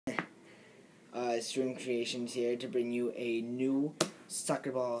guys, Stream Creations here to bring you a new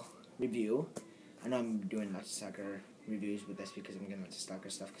soccer ball review. I know I'm doing lots of soccer reviews, but that's because I'm getting lots of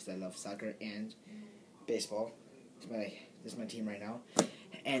soccer stuff because I love soccer and baseball. This is my team right now.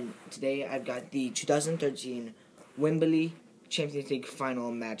 And today I've got the 2013 Wembley Champions League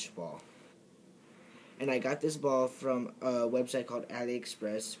Final Match Ball. And I got this ball from a website called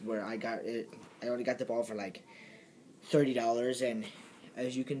AliExpress where I got it. I only got the ball for like $30, and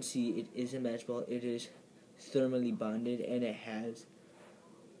as you can see, it is a match ball. It is thermally bonded, and it has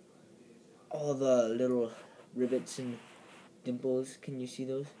all the little rivets and dimples. Can you see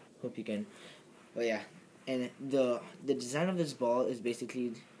those? Hope you can. But yeah, and the design of this ball is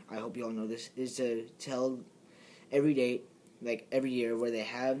basically, I hope you all know this, is to tell every date, like every year, where they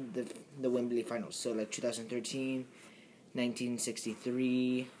have the Wembley finals. So like 2013,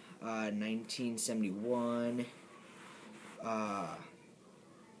 1963, 1971,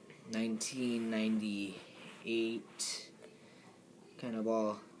 1998, kind of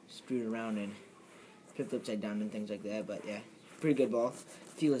all screwed around and flipped upside down and things like that. But yeah, pretty good ball.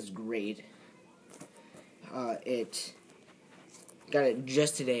 Feels great. It got it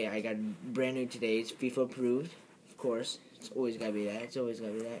just today. I got it brand new today. It's FIFA approved, of course. It's always gotta be that.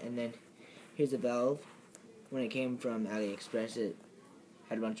 And then here's the valve. When it came from AliExpress, it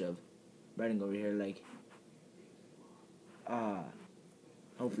had a bunch of writing over here, like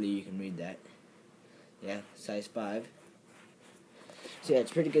hopefully you can read that. Yeah, size 5. So yeah, it's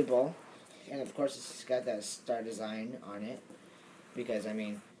a pretty good ball. And of course it's got that star design on it. Because I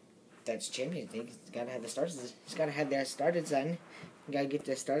mean, that's Champions League. It's gotta have the stars. It's gotta have that star design. You gotta get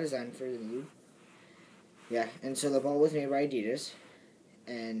the star design for you. Yeah, and so the ball was made by Adidas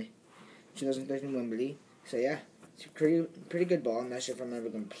and 2013 Wembley. So yeah, it's a pretty good ball. I'm not sure if I'm ever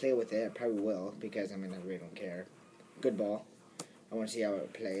gonna play with it. I probably will, because I mean, I really don't care. Good ball. I want to see how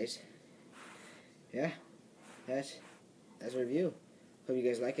it plays. Yeah, that's a review. Hope you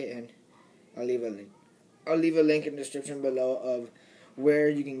guys like it, and I'll leave a link in the description below of where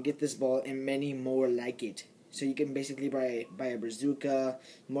you can get this ball and many more like it. So you can basically buy a bazooka,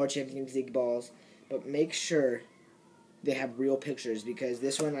 more Champions League balls, but make sure they have real pictures, because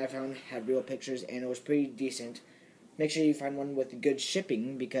this one I found had real pictures and it was pretty decent. Make sure you find one with good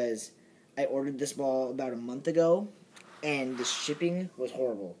shipping, because I ordered this ball about a month ago and the shipping was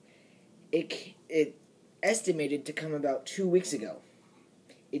horrible. It estimated to come about 2 weeks ago.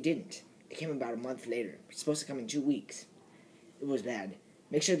 It didn't. It came about a month later. It's supposed to come in 2 weeks. It was bad.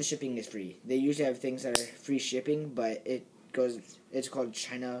 Make sure the shipping is free. They usually have things that are free shipping, but it's called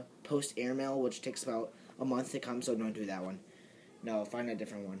China Post Airmail, which takes about a month to come, so don't do that one. No, find a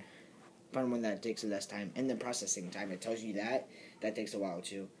different one. Find one that takes less time. And the processing time, it tells you that takes a while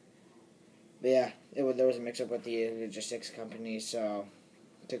too. But yeah, there was a mix-up with the logistics company, so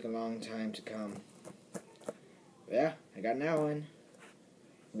it took a long time to come. But yeah, I got that one.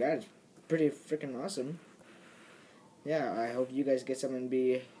 God, it's pretty freaking awesome. Yeah, I hope you guys get some and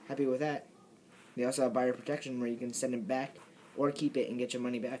be happy with that. They also have buyer protection where you can send it back or keep it and get your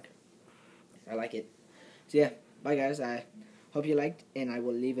money back. I like it. So yeah, bye guys. I hope you liked, and I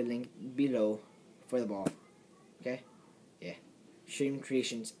will leave a link below for the ball. Okay? Yeah. Stream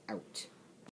Creations out.